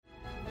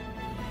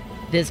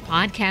This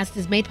podcast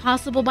is made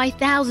possible by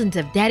thousands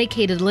of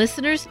dedicated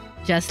listeners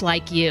just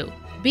like you.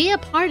 Be a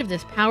part of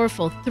this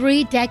powerful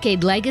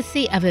 3-decade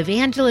legacy of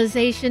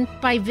evangelization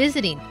by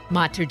visiting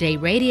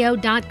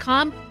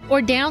materdeiradio.com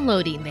or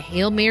downloading the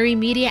Hail Mary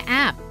Media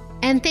app.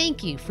 And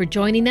thank you for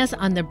joining us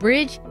on the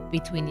bridge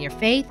between your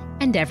faith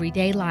and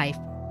everyday life.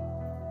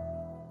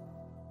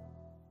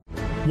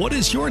 What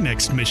is your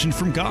next mission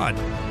from God?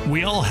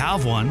 We all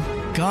have one.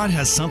 God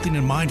has something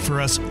in mind for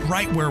us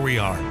right where we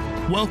are.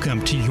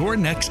 Welcome to Your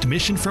Next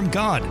Mission from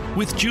God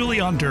with Julie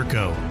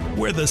Onderko,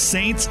 where the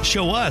saints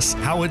show us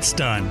how it's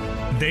done.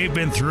 They've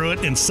been through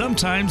it, and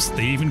sometimes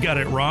they even got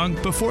it wrong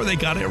before they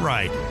got it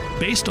right.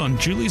 Based on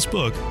Julie's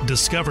book,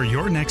 Discover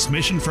Your Next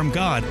Mission from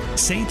God,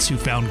 Saints Who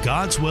Found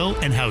God's Will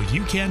and How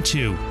You Can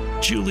Too.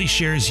 Julie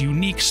shares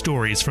unique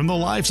stories from the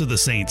lives of the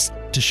saints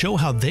to show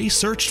how they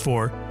searched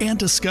for and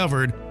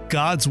discovered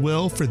God's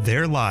will for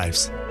their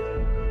lives.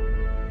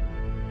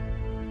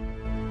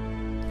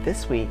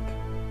 This week,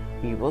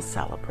 we will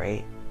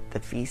celebrate the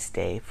feast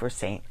day for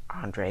Saint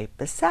Andre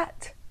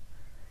Bessette.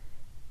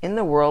 In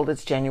the world,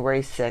 it's January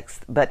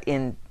 6th, but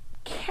in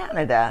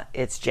Canada,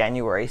 it's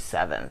January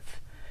 7th.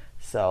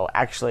 So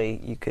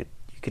actually, you could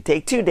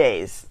take 2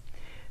 days.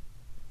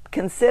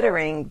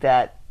 Considering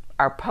that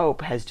our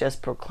Pope has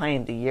just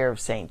proclaimed the year of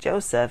Saint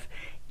Joseph,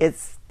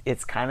 it's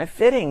kind of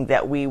fitting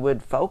that we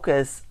would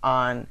focus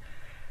on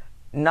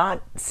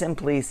not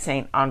simply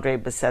Saint Andre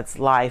Bessette's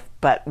life,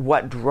 but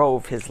what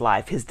drove his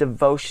life, his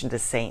devotion to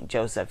Saint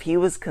Joseph. He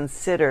was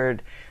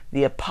considered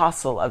the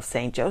apostle of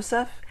Saint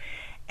Joseph,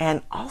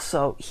 and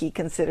also he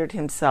considered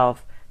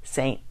himself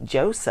Saint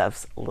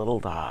Joseph's little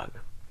dog.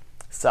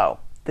 So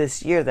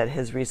this year that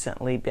has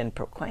recently been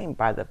proclaimed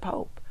by the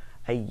Pope,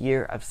 a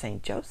year of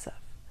Saint Joseph,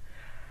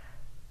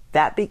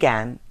 that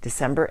began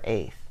December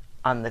 8th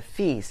on the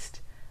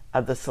feast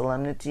of the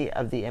Solemnity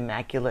of the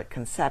Immaculate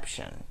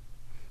Conception.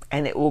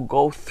 And it will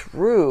go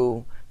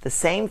through the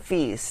same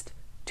feast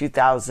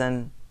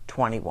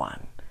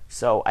 2021.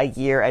 So a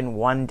year and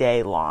 1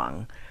 day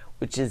long,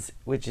 which is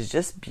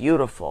just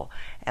beautiful.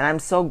 And I'm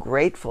so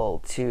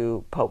grateful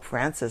to Pope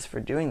Francis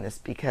for doing this,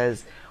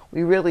 because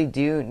we really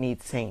do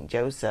need Saint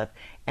Joseph.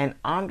 And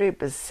Andre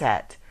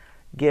Bessette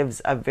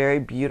gives a very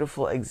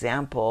beautiful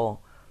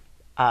example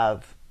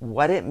of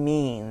what it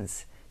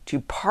means to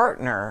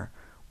partner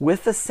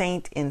with the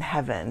saint in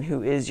heaven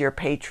who is your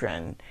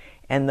patron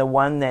and the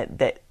one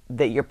that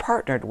you're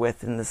partnered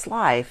with in this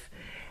life,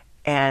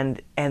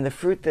 and the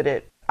fruit that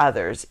it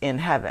others in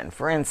heaven.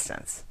 For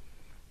instance,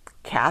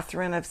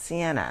 Catherine of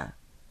Siena,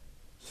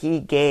 he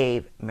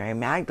gave Mary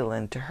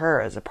Magdalene to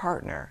her as a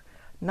partner.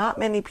 Not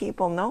many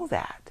people know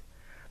that.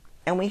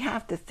 And we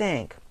have to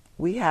think,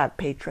 we have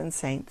patron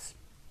saints,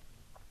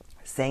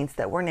 saints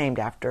that we're named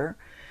after,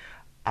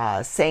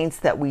 saints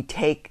that we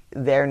take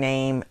their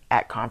name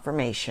at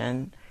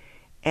confirmation,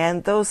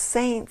 and those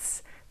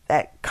saints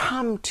that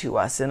come to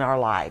us in our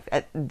life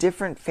at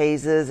different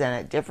phases and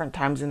at different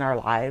times in our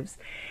lives.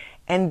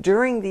 And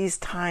during these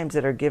times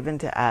that are given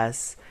to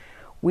us,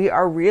 we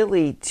are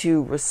really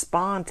to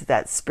respond to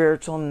that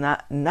spiritual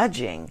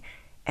nudging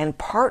and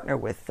partner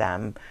with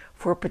them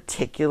for a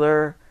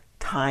particular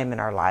time in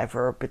our life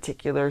or a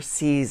particular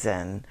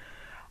season.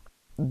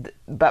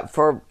 But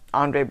for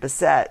Andre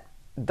Bessette,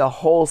 the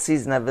whole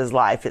season of his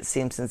life, it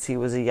seems since he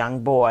was a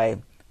young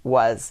boy,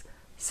 was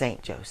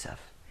Saint Joseph.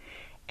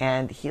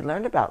 And he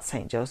learned about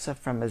Saint Joseph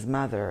from his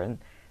mother. And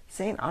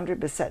Saint Andre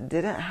Bessette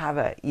didn't have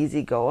an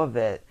easy go of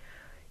it.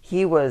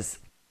 He was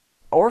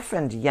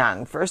orphaned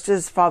young. First,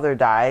 his father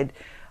died.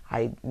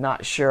 I'm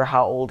not sure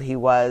how old he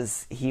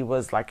was. He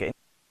was like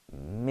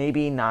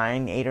maybe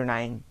 8 or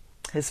 9.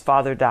 His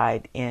father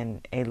died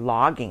in a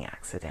logging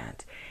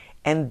accident.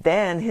 And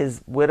then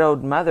his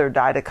widowed mother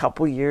died a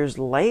couple years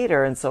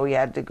later. And so he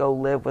had to go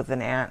live with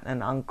an aunt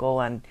and uncle.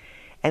 And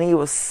he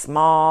was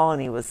small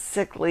and he was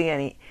sickly,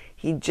 and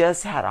he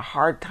just had a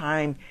hard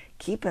time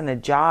keeping a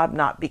job,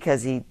 not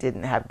because he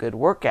didn't have good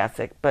work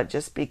ethic, but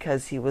just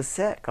because he was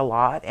sick a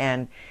lot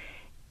and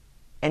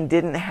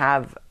didn't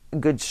have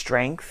good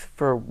strength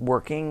for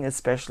working,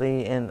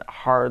 especially in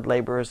hard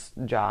laborious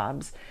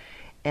jobs.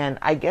 And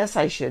I guess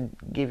I should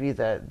give you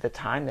the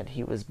time that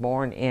he was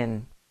born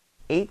in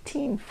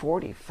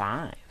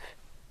 1845.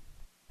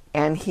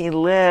 And he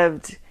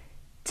lived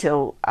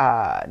till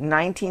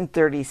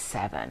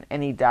 1937,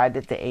 and he died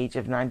at the age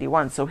of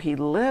 91. So he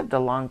lived a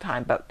long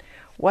time. But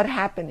what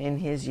happened in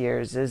his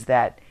years is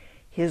that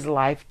his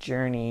life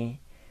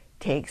journey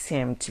takes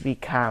him to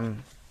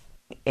become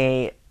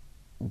a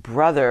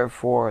brother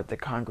for the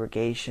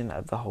Congregation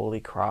of the Holy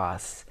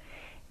Cross.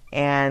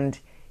 And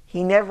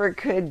he never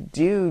could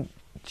do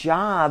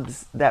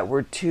jobs that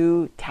were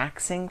too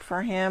taxing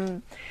for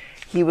him.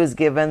 He was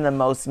given the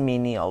most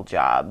menial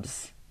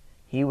jobs.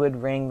 He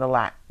would ring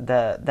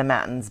the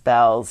matins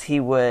bells. He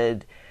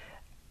would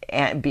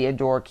be a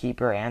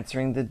doorkeeper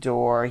answering the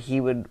door. He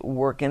would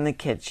work in the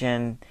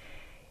kitchen.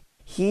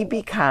 He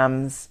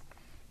becomes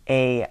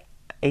a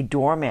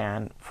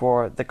doorman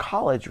for the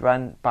college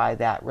run by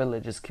that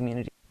religious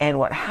community. And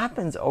what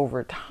happens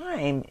over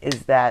time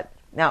is that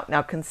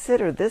Now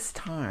consider this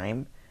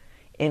time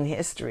in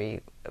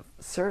history,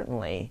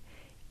 certainly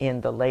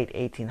in the late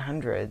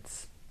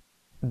 1800s,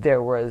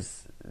 there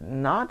was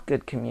not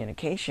good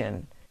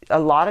communication. A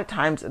lot of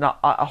times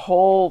a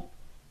whole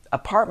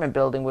apartment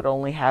building would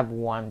only have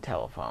one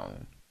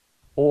telephone,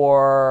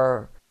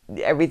 or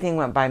everything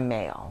went by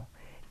mail.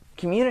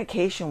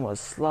 Communication was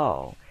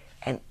slow,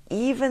 and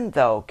even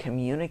though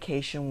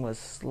communication was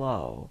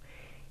slow,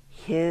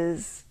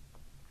 his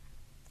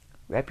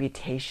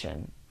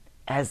reputation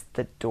as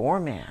the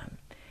doorman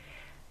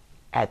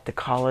at the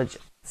college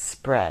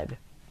spread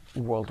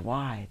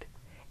worldwide.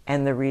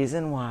 And the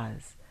reason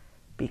was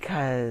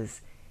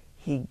because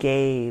he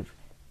gave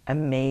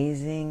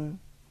amazing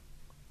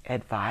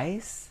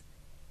advice,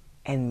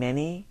 and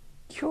many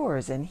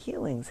cures and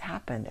healings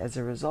happened as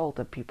a result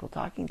of people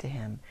talking to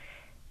him,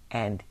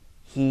 and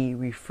he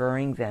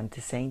referring them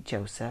to Saint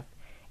Joseph,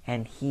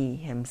 and he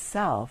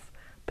himself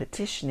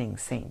petitioning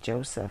Saint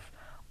Joseph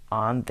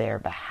on their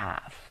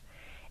behalf.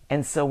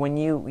 And so when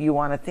you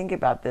want to think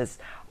about this,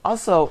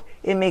 also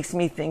it makes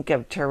me think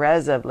of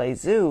Therese of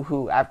Lisieux,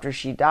 who after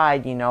she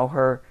died,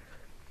 her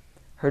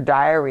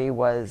diary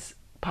was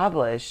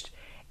published,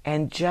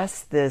 and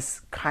just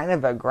this kind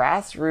of a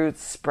grassroots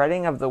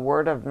spreading of the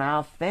word of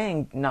mouth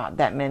thing, not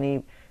that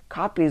many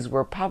copies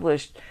were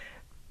published.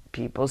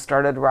 People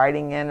started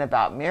writing in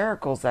about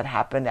miracles that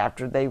happened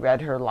after they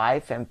read her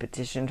life and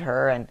petitioned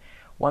her, and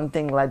one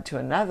thing led to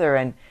another,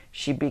 and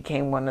she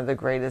became one of the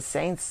greatest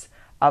saints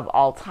of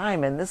all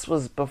time. And this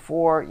was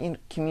before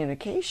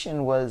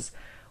communication was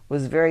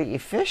very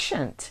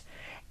efficient.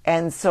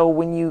 And so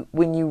when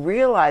you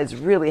realize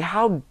really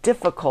how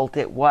difficult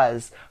it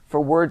was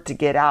for word to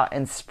get out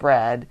and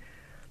spread,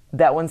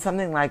 that when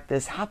something like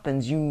this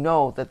happens, you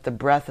know that the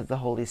breath of the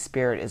Holy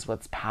Spirit is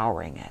what's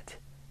powering it,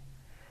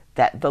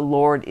 that the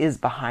Lord is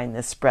behind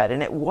this spread.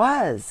 And it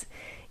was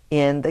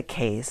in the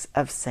case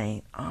of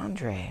Saint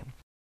Andre.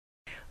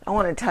 I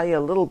want to tell you a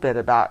little bit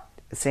about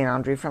Saint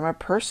Andre from a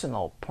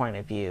personal point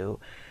of view.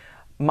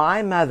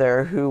 My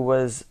mother, who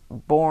was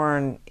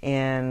born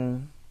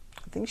in,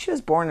 I think she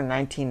was born in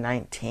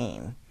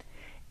 1919.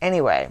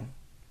 Anyway,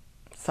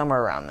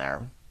 somewhere around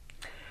there.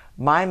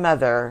 My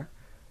mother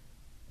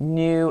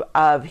knew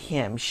of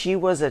him. She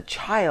was a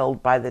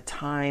child by the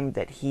time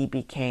that he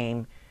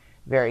became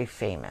very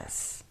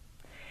famous.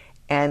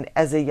 And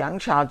as a young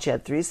child, she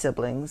had 3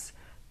 siblings,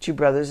 2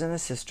 brothers and a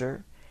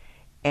sister,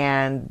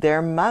 and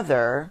their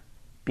mother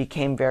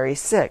became very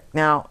sick.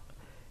 Now,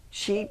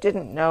 she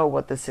didn't know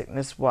what the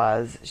sickness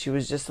was. She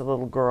was just a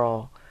little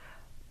girl.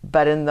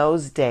 But in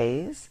those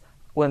days,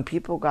 when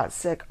people got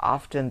sick,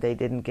 often they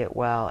didn't get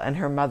well, and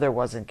her mother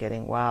wasn't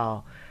getting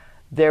well.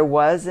 There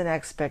was an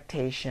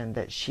expectation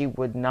that she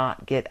would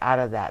not get out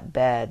of that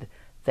bed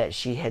that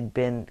she had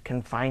been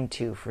confined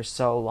to for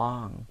so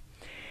long.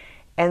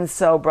 And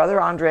so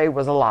Brother Andre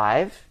was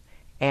alive,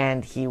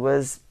 and he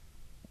was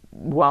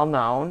well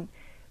known.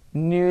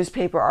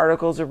 Newspaper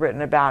articles are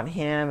written about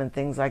him and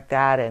things like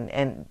that,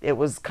 and it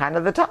was kind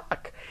of the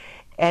talk.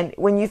 And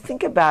when you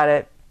think about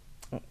it,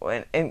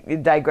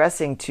 and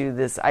digressing to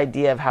this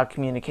idea of how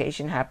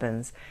communication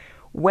happens,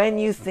 when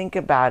you think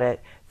about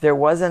it, there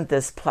wasn't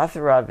this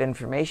plethora of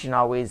information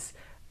always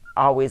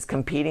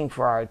competing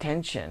for our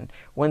attention.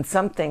 When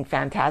something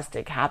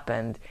fantastic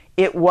happened,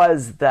 it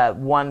was the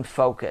one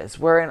focus.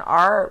 Where in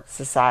our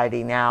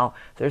society now,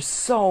 there's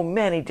so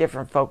many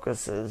different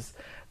focuses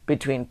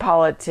between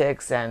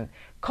politics and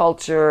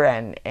culture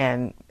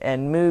and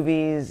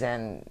movies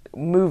and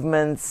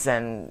movements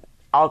and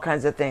all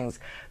kinds of things.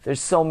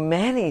 There's so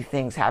many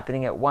things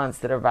happening at once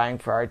that are vying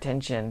for our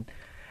attention,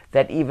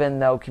 that even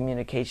though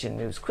communication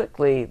moves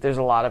quickly, there's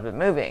a lot of it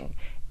moving.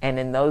 And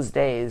in those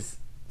days,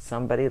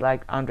 somebody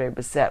like Andre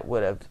Bessette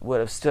would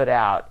have stood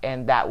out,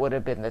 and that would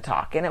have been the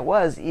talk. And it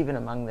was, even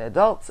among the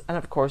adults. And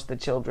of course, the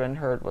children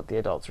heard what the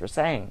adults were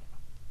saying.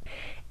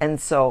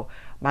 And so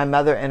my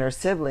mother and her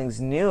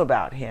siblings knew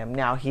about him.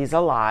 Now, he's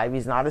alive.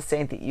 He's not a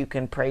saint that you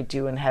can pray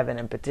to in heaven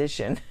and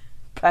petition.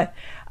 But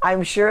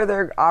I'm sure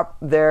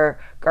their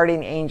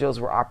guardian angels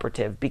were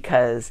operative,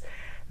 because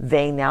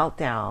they knelt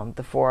down,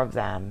 the 4 of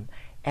them,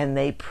 and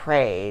they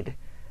prayed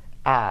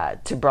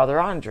to Brother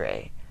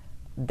Andre.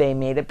 They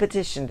made a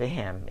petition to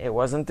him. It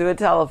wasn't through a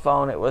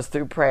telephone. It was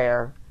through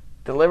prayer,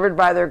 delivered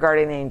by their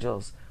guardian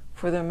angels,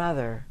 for their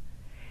mother.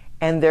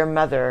 And their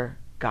mother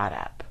got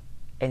up,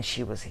 and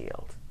she was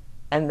healed.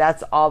 And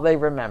that's all they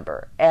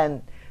remember.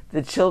 And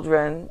the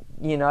children,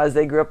 as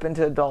they grew up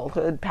into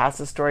adulthood, passed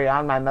the story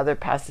on. My mother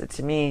passed it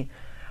to me.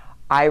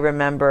 I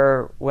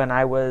remember when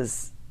I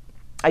was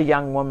a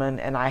young woman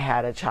and I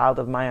had a child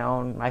of my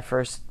own, my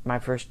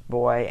first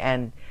boy,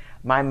 and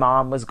my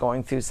mom was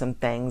going through some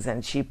things,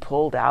 and she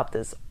pulled out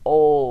this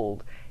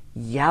old,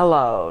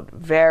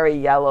 very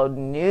yellowed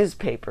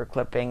newspaper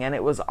clipping, and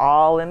it was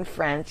all in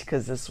French,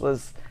 because this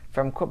was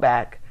from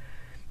Quebec.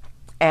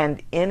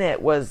 And in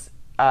it was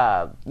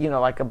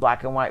like a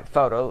black and white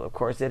photo, of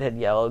course it had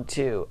yellowed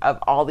too, of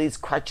all these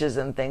crutches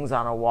and things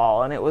on a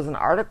wall. And it was an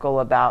article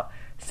about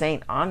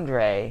Saint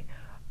Andre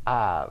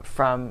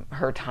from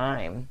her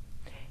time.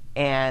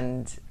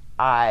 And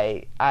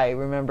I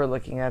remember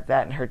looking at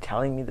that and her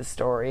telling me the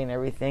story and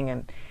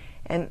everything,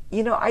 and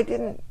you know,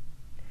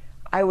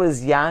 I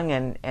was young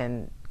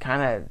and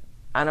kind of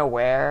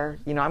unaware.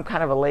 You know, I'm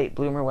kind of a late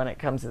bloomer when it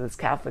comes to this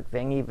Catholic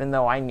thing, even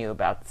though I knew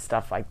about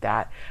stuff like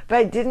that. But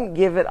I didn't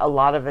give it a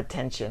lot of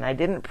attention. I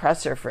didn't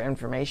press her for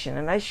information,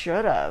 and I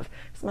should have,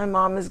 because my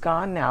mom is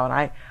gone now,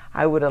 and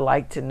I would have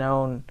liked to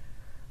known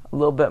a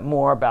little bit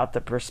more about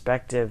the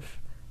perspective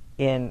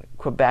in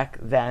Quebec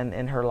then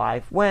in her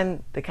life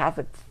when the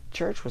Catholic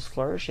Church was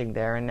flourishing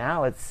there, and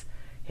now it's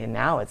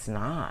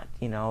not.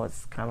 You know,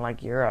 it's kind of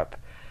like Europe.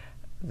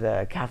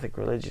 The Catholic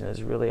religion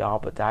has really all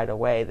but died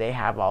away. They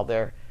have all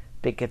their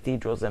big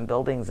cathedrals and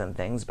buildings and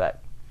things,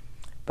 but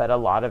a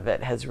lot of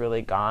it has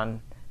really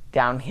gone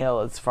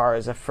downhill as far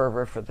as a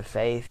fervor for the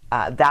faith.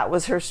 That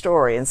was her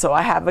story, and so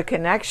I have a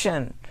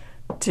connection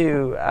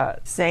to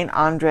Saint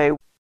Andre.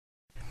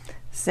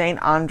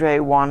 Saint Andre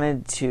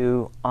wanted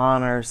to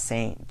honor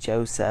Saint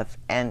Joseph,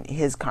 and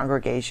his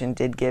congregation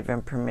did give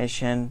him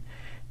permission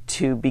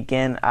to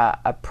begin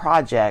a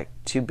project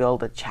to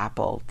build a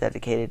chapel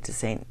dedicated to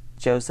Saint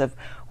Joseph,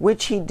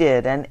 which he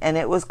did, and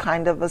it was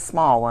kind of a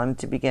small one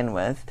to begin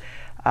with,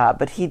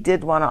 but he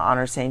did want to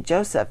honor Saint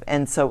Joseph,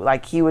 and so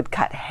like he would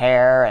cut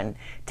hair and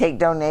take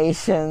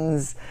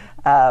donations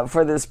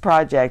for this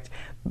project,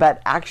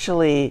 but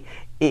actually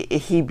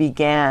he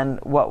began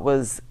what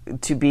was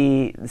to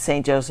be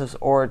Saint Joseph's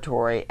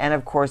Oratory, and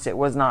of course it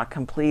was not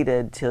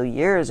completed till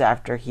years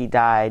after he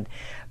died.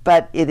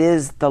 But it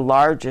is the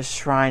largest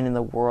shrine in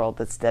the world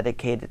that's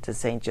dedicated to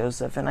St.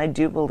 Joseph. And I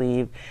do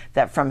believe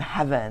that from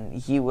heaven,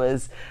 he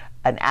was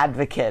an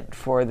advocate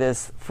for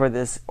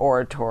this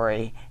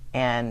oratory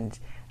and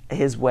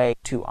his way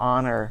to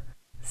honor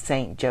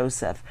St.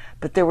 Joseph.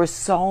 But there were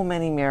so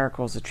many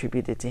miracles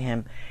attributed to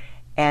him.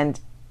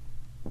 And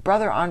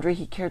Brother Andre,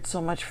 he cared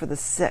so much for the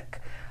sick.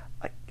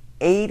 Like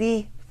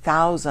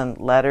 80,000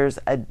 letters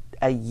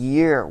a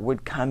year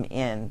would come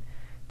in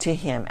to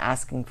him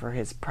asking for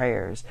his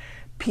prayers.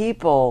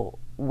 People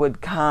would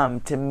come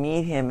to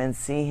meet him and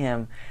see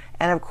him.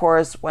 And of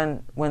course,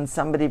 when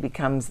somebody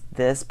becomes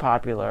this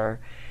popular,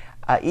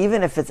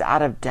 even if it's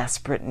out of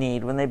desperate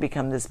need, when they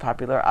become this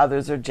popular,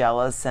 others are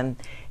jealous. And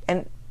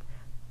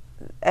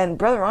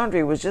Brother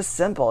Andre was just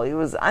simple. He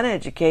was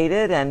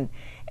uneducated, and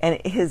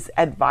his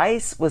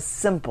advice was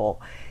simple.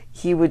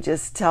 He would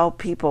just tell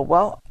people,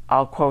 well,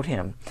 I'll quote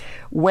him,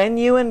 "When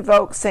you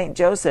invoke St.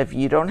 Joseph,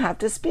 you don't have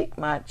to speak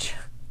much.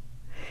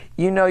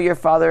 You know your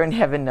Father in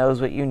heaven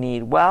knows what you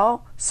need.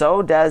 Well,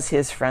 so does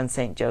his friend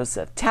St.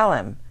 Joseph. Tell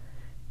him,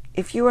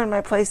 if you were in my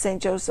place,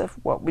 St. Joseph,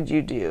 what would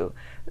you do?"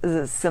 This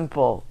is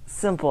simple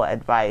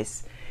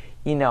advice.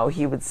 You know,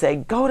 he would say,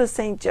 go to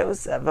St.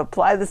 Joseph,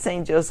 apply the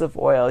St. Joseph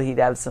oil. He'd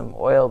have some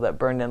oil that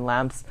burned in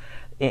lamps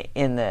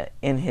in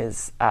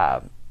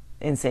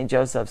St.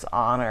 Joseph's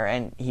honor,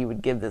 and he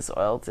would give this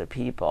oil to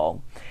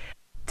people.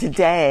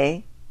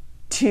 Today,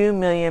 2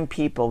 million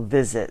people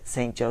visit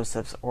St.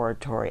 Joseph's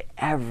Oratory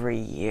every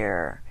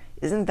year.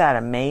 Isn't that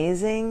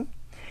amazing?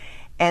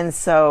 And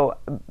so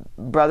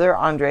Brother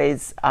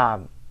Andre's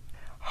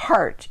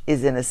heart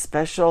is in a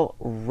special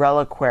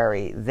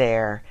reliquary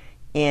there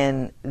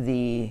in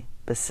the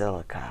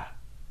basilica.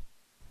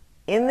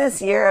 In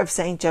this year of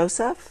St.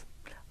 Joseph,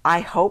 I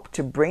hope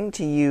to bring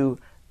to you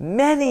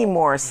many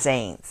more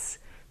saints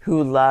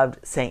who loved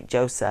St.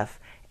 Joseph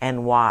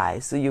and why.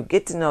 So you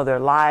get to know their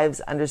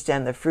lives,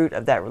 understand the fruit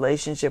of that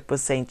relationship with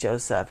St.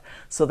 Joseph.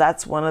 So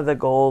that's one of the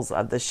goals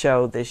of the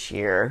show this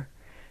year.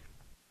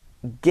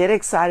 Get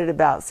excited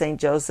about St.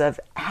 Joseph.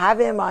 Have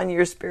him on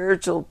your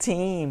spiritual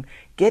team.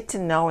 Get to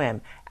know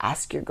him.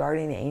 Ask your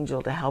guardian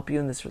angel to help you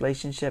in this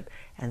relationship,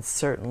 and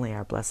certainly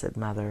our Blessed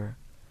Mother.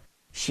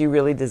 She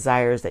really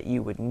desires that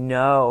you would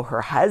know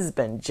her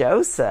husband,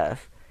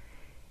 Joseph,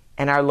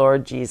 and our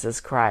Lord Jesus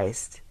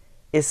Christ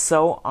is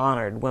so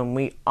honored when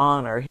we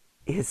honor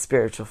his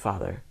spiritual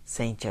father,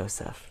 St.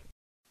 Joseph.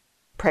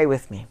 Pray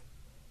with me.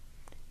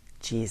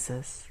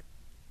 Jesus,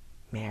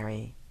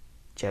 Mary,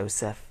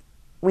 Joseph,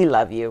 we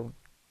love you.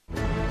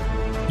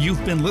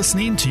 You've been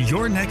listening to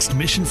Your Next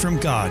Mission from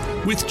God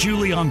with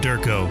Julie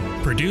Onderko,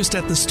 produced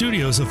at the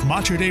studios of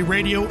Mater Dei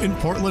Radio in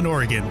Portland,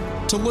 Oregon.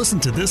 To listen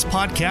to this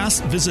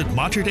podcast, visit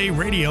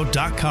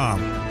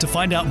materdeiradio.com. To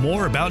find out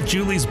more about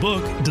Julie's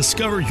book,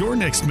 Discover Your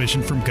Next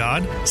Mission from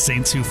God,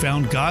 Saints Who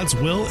Found God's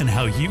Will and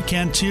How You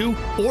Can Too,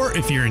 or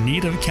if you're in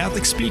need of a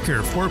Catholic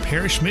speaker for a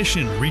parish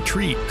mission,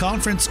 retreat,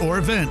 conference, or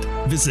event,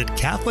 visit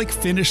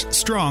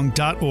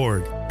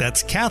CatholicFinishedStrong.org.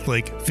 That's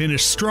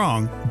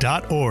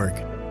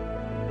CatholicFinishedStrong.org.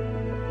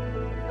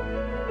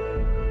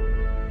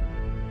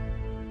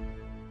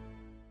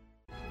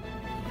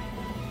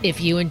 If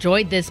you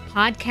enjoyed this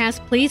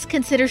podcast, please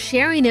consider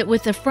sharing it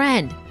with a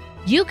friend.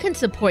 You can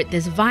support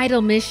this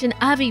vital mission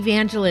of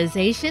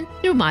evangelization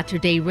through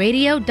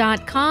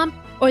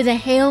materdeiradio.com or the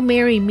Hail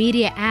Mary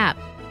Media app.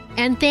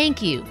 And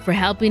thank you for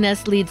helping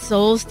us lead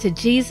souls to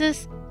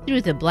Jesus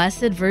through the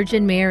Blessed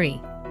Virgin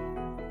Mary.